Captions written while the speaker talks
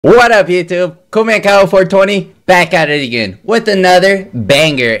What up, YouTube? Coolman Kyle 420 back at it again with another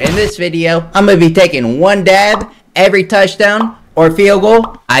banger. In this video, I'm gonna be taking one dab every touchdown or field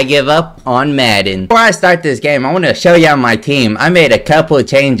goal I give up on Madden. Before I start this game, I want to show y'all my team. I made a couple of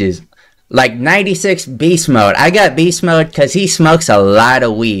changes. Like 96 beast mode. I got beast mode because he smokes a lot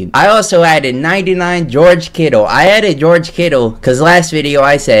of weed. I also added 99 George Kittle. I added George Kittle because last video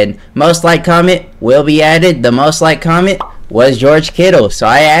I said most like comment will be added. The most like comment was George Kittle, so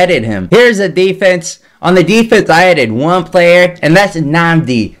I added him. Here's the defense. On the defense, I added one player, and that's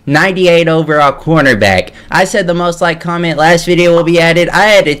Namdi, 98 overall cornerback. I said the most like comment last video will be added.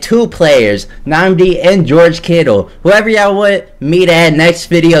 I added two players, Namdi and George Kittle. Whoever y'all want me to add next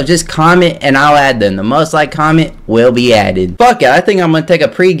video, just comment and I'll add them. The most like comment will be added. Fuck it, I think I'm gonna take a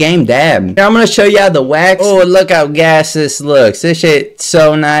pre-game dab. Now I'm gonna show y'all the wax. Oh, look how gas this looks. This shit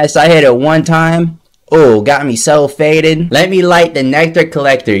so nice. I hit it one time. Oh, got me so faded. Let me light the nectar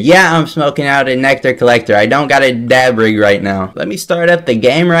collector. Yeah, I'm smoking out a nectar collector. I don't got a dab rig right now. Let me start up the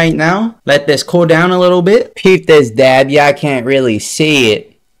game right now. Let this cool down a little bit. Peep this dab. Yeah, I can't really see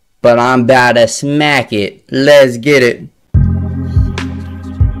it, but I'm about to smack it. Let's get it.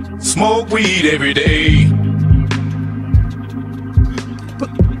 Smoke weed every day.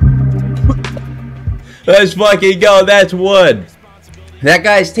 Let's fucking go. That's one. That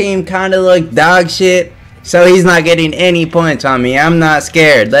guy's team kind of looked dog shit, so he's not getting any points on me. I'm not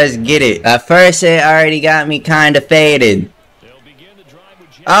scared. Let's get it. First hit already got me kind of faded.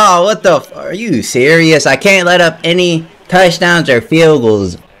 Oh, what the f— are you serious? I can't let up any touchdowns or field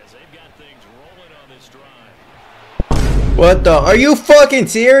goals. What the— are you fucking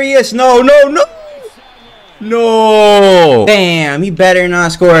serious? No, no, no! No! Damn, he better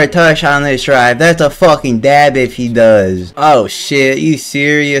not score a touch on this drive. That's a fucking dab if he does. Oh shit, you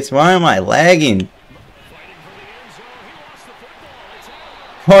serious? Why am I lagging?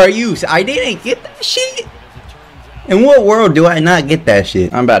 Are you— I didn't get that shit? In what world do I not get that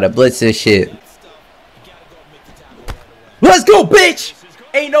shit? I'm about to blitz this shit. Let's go, bitch!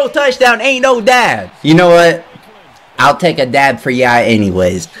 Ain't no touchdown, ain't no dab. You know what? I'll take a dab for y'all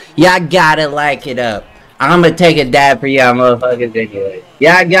anyways. Y'all gotta like it up. I'm gonna take a dab for y'all motherfuckers anyway.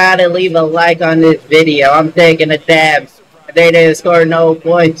 Y'all gotta leave a like on this video. I'm taking a dab. They didn't score no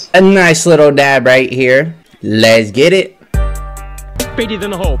points. A nice little dab right here. Let's get it. Faded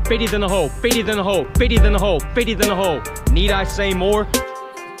in the hole, faded in the hole, faded in the hole, faded in the hole, faded in the hole. Need I say more?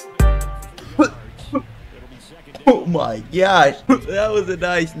 Oh my gosh, that was a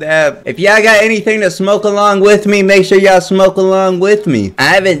nice dab. If y'all got anything to smoke along with me, make sure y'all smoke along with me. I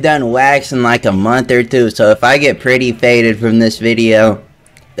haven't done wax in like a month or two, so if I get pretty faded from this video,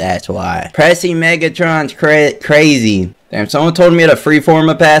 that's why. Pressing Megatron's crazy. Damn, someone told me to freeform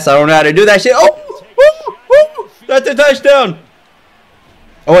a pass. I don't know how to do that shit. Oh, that's a touchdown.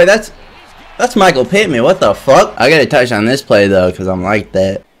 Oh wait, that's Michael Pittman. What the fuck? I got a touch on this play though, because I'm like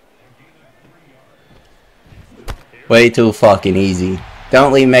that. Way too fucking easy.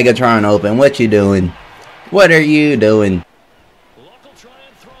 Don't leave Megatron open. What you doing? What are you doing?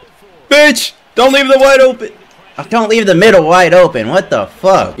 Bitch! Don't leave the wide open. Don't leave the middle wide open. What the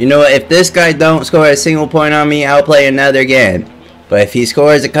fuck? You know what? If this guy don't score a single point on me, I'll play another game. But if he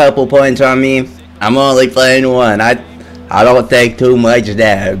scores a couple points on me, I'm only playing one. I don't take too much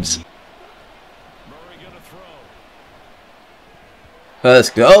dabs. Let's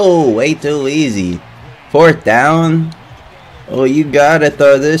go. Way too easy. Fourth down. Oh, you gotta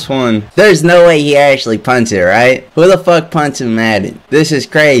throw this one. There's no way he actually punts it, right? Who the fuck punts in Madden? This is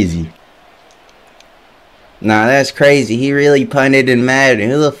crazy. Nah, that's crazy. He really punted in Madden.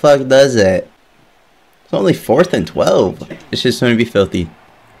 Who the fuck does that? It's only 4th and 12. It's just gonna be filthy.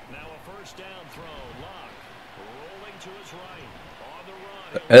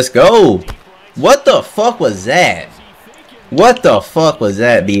 Let's go. What the fuck was that? What the fuck was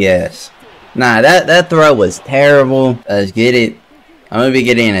that BS? Nah, that throw was terrible. Let's get it. I'm gonna be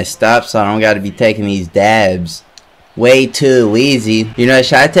getting a stop, so I don't gotta be taking these dabs. Way too easy. You know,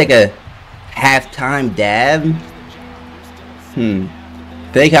 should I take a halftime dab? I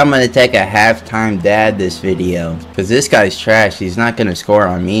think I'm gonna take a halftime dab this video. Because this guy's trash. He's not gonna score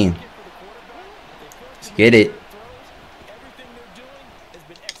on me. Let's get it.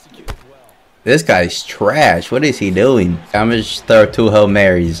 This guy's trash. What is he doing? I'm gonna just throw 2 Hail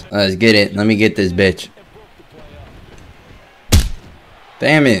Marys. Let's get it. Let me get this bitch.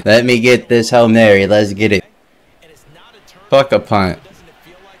 Damn it. Let me get this Hail Mary. Let's get it. Fuck a punt.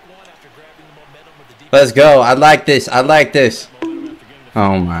 Let's go. I like this. I like this.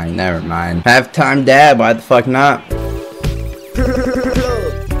 Oh my, never mind. Halftime dab. Why the fuck not?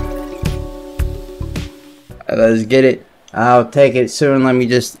 Let's get it. I'll take it soon. Let me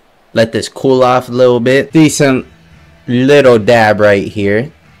just let this cool off a little bit. Decent little dab right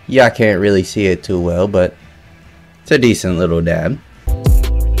here. Y'all can't really see it too well, but it's a decent little dab.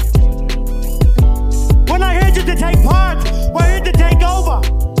 We're not here just to take part. We're here to take over.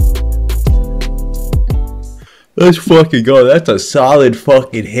 Let's fucking go. That's a solid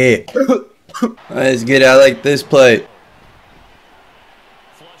fucking hit. Let's get out like this play.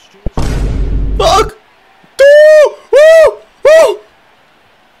 Fuck! Oh! Oh! Oh!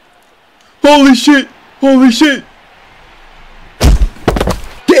 Holy shit! Holy shit!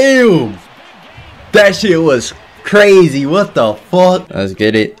 Damn! That shit was crazy. What the fuck? Let's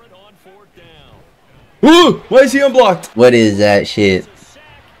get it. Ooh! Why is he unblocked? What is that shit?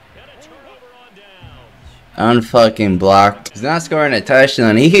 Unfucking blocked. He's not scoring a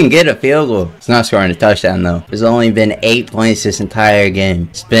touchdown. He can get a field goal. He's not scoring a touchdown though. There's only been 8 points this entire game.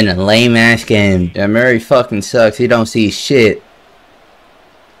 It's been a lame ass game. Yeah, Murray fucking sucks. He don't see shit.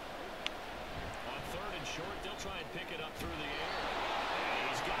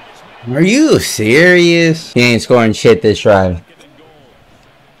 Are you serious? He ain't scoring shit this drive.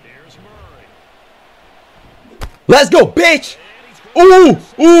 Let's go, bitch! Ooh!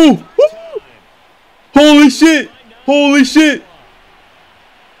 Ooh! Ooh! Holy shit! Holy shit!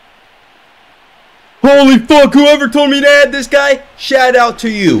 Holy fuck! Whoever told me to add this guy, shout out to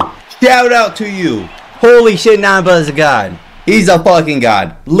you. Shout out to you. Holy shit, Namba's a god. He's a fucking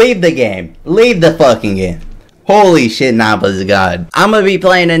god. Leave the game. Leave the fucking game. Holy shit, Namba's a god. I'm gonna be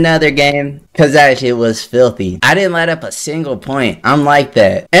playing another game because that shit was filthy. I didn't let up a single point. I'm like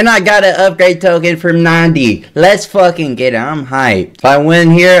that. And I got an upgrade token from 90. Let's fucking get it. I'm hyped. If I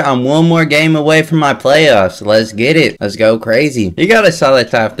win here, I'm one more game away from my playoffs. Let's get it. Let's go crazy. He got a solid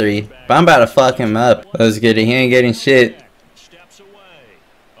top 3. But I'm about to fuck him up. Let's get it. He ain't getting shit.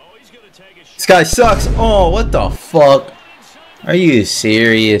 This guy sucks. Oh, what the fuck? Are you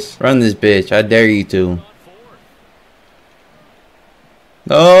serious? Run this bitch. I dare you to.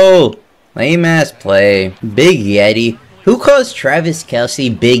 Oh, lame ass play. Big Yeti. Who calls Travis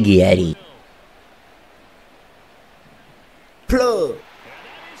Kelce Big Yeti? Plug.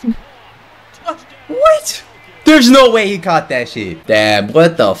 What? There's no way he caught that shit. Dab,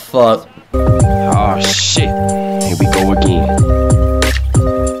 what the fuck? Oh shit. Here we go again.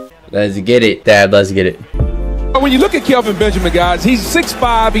 Let's get it, Dab, let's get it. When you look at Kelvin Benjamin, guys, he's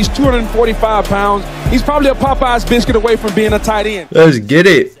 6'5", he's 245 pounds. He's probably a Popeye's biscuit away from being a tight end. Let's get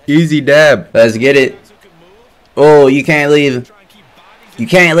it. Easy dab. Let's get it. Oh, you can't leave. You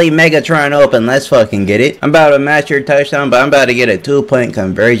can't leave Megatron open. Let's fucking get it. I'm about to match your touchdown, but I'm about to get a 2-point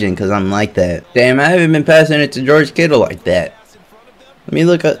conversion because I'm like that. Damn, I haven't been passing it to George Kittle like that. Let me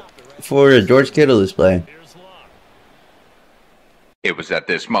look up for a George Kittle display. It was at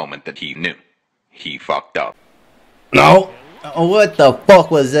this moment that he knew. He fucked up. No. Oh, what the fuck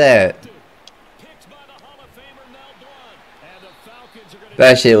was that?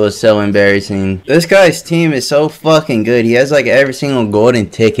 That shit was so embarrassing. This guy's team is so fucking good. He has like every single golden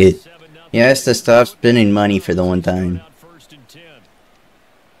ticket. He has to stop spending money for the one time.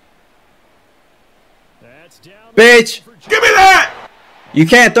 Bitch! Give me that! You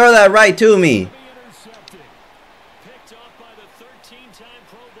can't throw that right to me.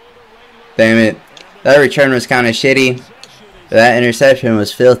 Damn it. That return was kind of shitty. That interception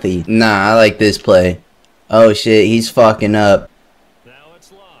was filthy. Nah, I like this play. Oh shit, he's fucking up.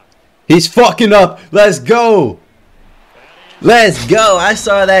 He's fucking up. Let's go. Let's go. I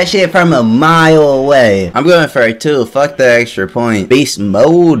saw that shit from a mile away. I'm going for a 2. Fuck the extra point. Beast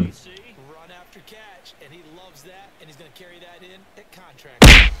mode.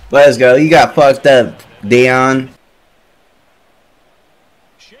 Let's go. You got fucked up, Dion.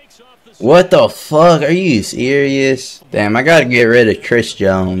 What the fuck? Are you serious? Damn, I gotta get rid of Chris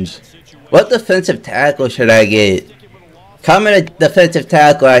Jones. What defensive tackle should I get? Comment a defensive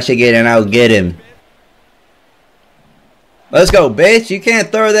tackle I should get and I'll get him. Let's go, bitch. You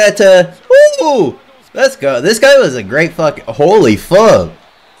can't throw that to... Woo! Let's go. This guy was a great fucking... Holy fuck.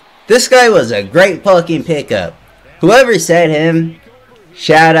 This guy was a great fucking pickup. Whoever said him,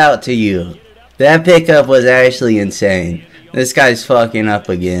 shout out to you. That pickup was actually insane. This guy's fucking up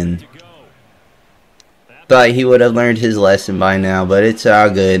again. Thought he would have learned his lesson by now, but it's all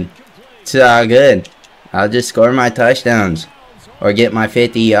good. It's all good. I'll just score my touchdowns or get my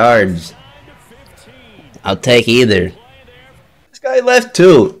 50 yards. I'll take either. This guy left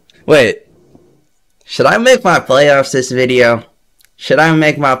too. Wait. Should I make my playoffs this video? Should I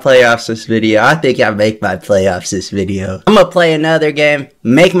make my playoffs this video? I think I make my playoffs this video. I'm gonna play another game,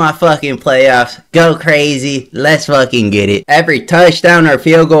 make my fucking playoffs, go crazy, let's fucking get it. Every touchdown or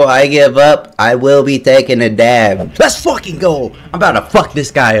field goal I give up, I will be taking a dab. Let's fucking go. I'm about to fuck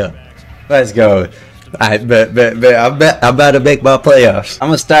this guy up. Let's go. I'm about to make my playoffs. I'm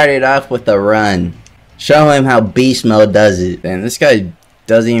gonna start it off with a run. Show him how beast mode does it. And this guy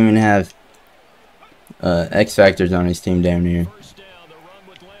doesn't even have X Factors on his team damn near.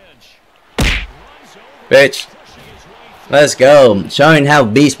 Bitch. Let's go. Showing how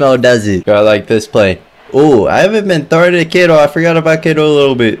beast mode does it. I like this play. Ooh, I haven't been throwing to Kittle. I forgot about Kittle a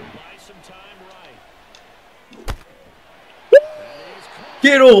little bit.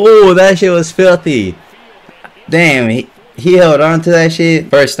 Kittle. Ooh, that shit was filthy. Damn, he held on to that shit.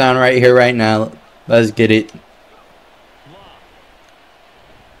 First down right here, right now. Let's get it.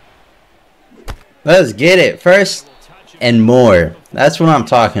 Let's get it. First and more. That's what I'm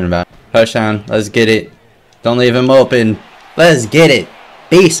talking about. Touchdown. Let's get it. Don't leave him open. Let's get it.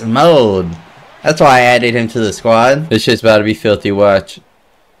 Beast mode. That's why I added him to the squad. This shit's about to be filthy. Watch.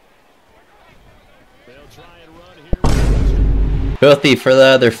 Filthy for the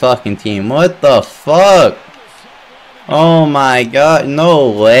other fucking team. What the fuck? Oh my god.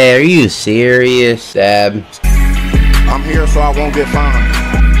 No way. Are you serious? Dab. I'm here so I won't get fined.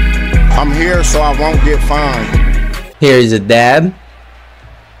 I'm here so I won't get fined. Here's a dab.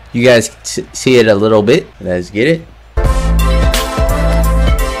 You guys see it a little bit. Let's get it.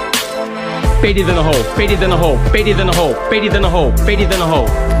 Faded in the hole, faded in the hole, faded in the hole, faded in the hole, faded in the hole.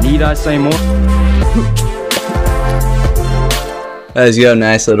 Need I say more? Let's go.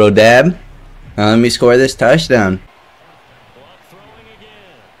 Nice little dab. Now let me score this touchdown.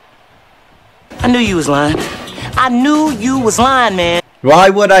 I knew you was lying. I knew you was lying, man. Why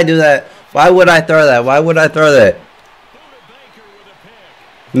would I do that? Why would I throw that? Why would I throw that?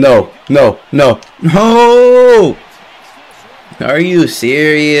 No, no, no, no! Are you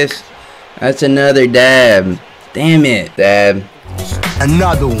serious? That's another dab. Damn it, dab.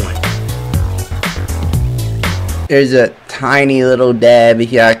 Another one. There's a tiny little dab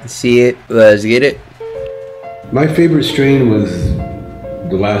if y'all can see it. Let's get it. My favorite strain was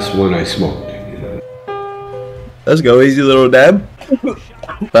the last one I smoked. Let's go, easy little dab.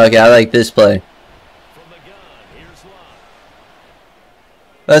 Fuck, I like this play.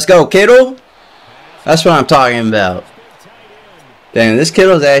 Let's go, Kittle. That's what I'm talking about. Damn, this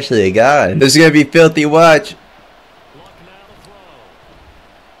Kittle's actually a god. This is gonna be filthy. Watch.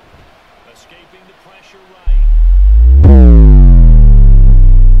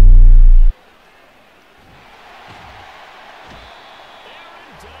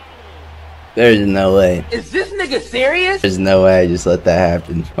 There's no way. Is this nigga serious? There's no way I just let that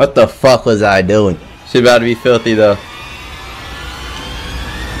happen. What the fuck was I doing? Shit about to be filthy though.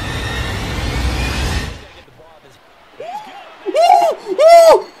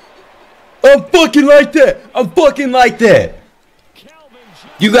 I'm fucking like that. I'm fucking like that.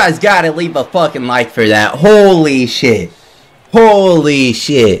 You guys gotta leave a fucking like for that. Holy shit. Holy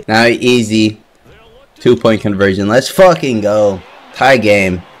shit. Now easy. 2-point conversion. Let's fucking go. Tie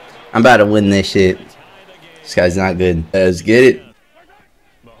game. I'm about to win this shit. This guy's not good. Let's get it.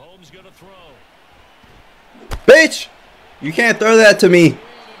 Bitch! You can't throw that to me.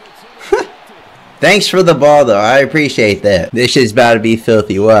 Thanks for the ball though. I appreciate that. This shit's about to be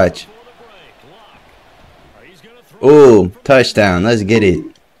filthy. Watch. Ooh, touchdown. Let's get it.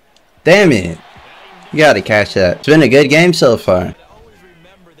 Damn it. You gotta catch that. It's been a good game so far.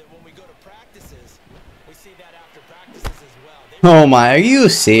 Oh my, are you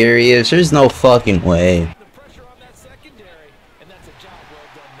serious? There's no fucking way.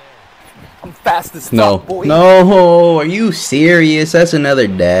 I'm fast as No. fuck, boy. No, are you serious? That's another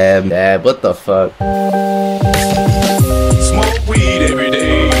dab. Dab, what the fuck? Smoke weed every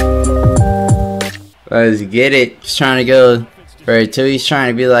day. Let's get it. Just trying to go for it too. He's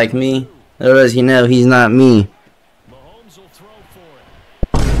trying to be like me. Little does he know he's not me.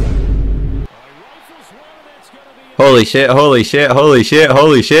 Holy shit, holy shit, holy shit,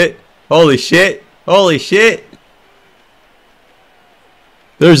 holy shit, holy shit, holy shit.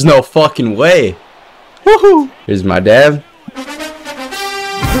 There's no fucking way. Woohoo! Here's my dab.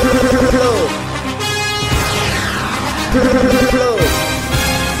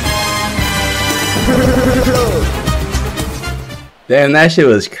 Damn, that shit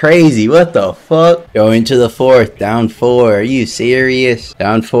was crazy. What the fuck? Going to the fourth. Down 4. Are you serious?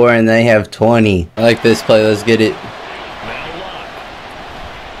 Down 4 and they have 20. I like this play. Let's get it.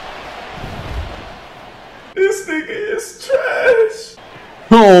 This nigga is trash.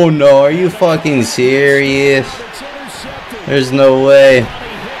 Oh no, are you fucking serious? There's no way.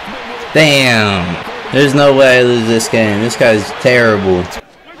 Damn. There's no way I lose this game. This guy's terrible.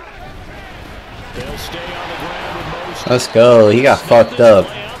 Let's go. He got fucked up.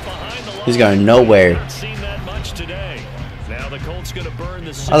 He's going nowhere.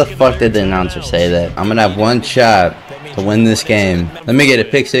 How the fuck did the announcer say that? I'm gonna have one shot to win this game. Let me get a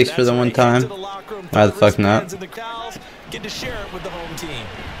pick six for the one time. Why the fuck not? Get to share it with the home team.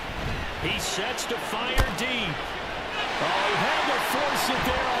 He sets to fire deep. Oh, he had to force it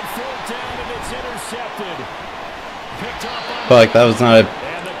there on fourth down, and it's intercepted. Picked up on Fuck, that was not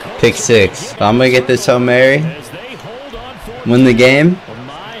a pick six. So I'm gonna get this Hail Mary, win the game,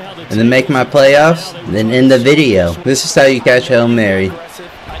 and then make my playoffs, and then end the video. This is how you catch Hail Mary.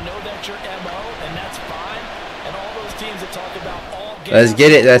 Let's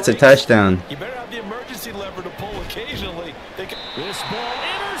get it. That's a touchdown. You better have the emergency lever to pull occasionally. This ball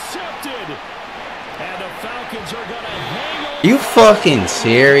intercepted. And the Falcons are going to hang on. You fucking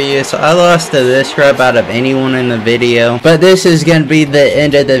serious? I lost to this crap out of anyone in the video. But this is going to be the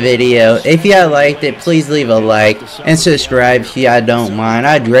end of the video. If y'all liked it, please leave a like and subscribe if y'all don't mind.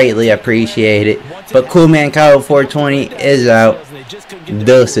 I greatly appreciate it. But Cool Man Kyle 420 is out.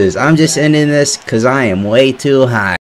 Deuces. I'm just ending this because I am way too high.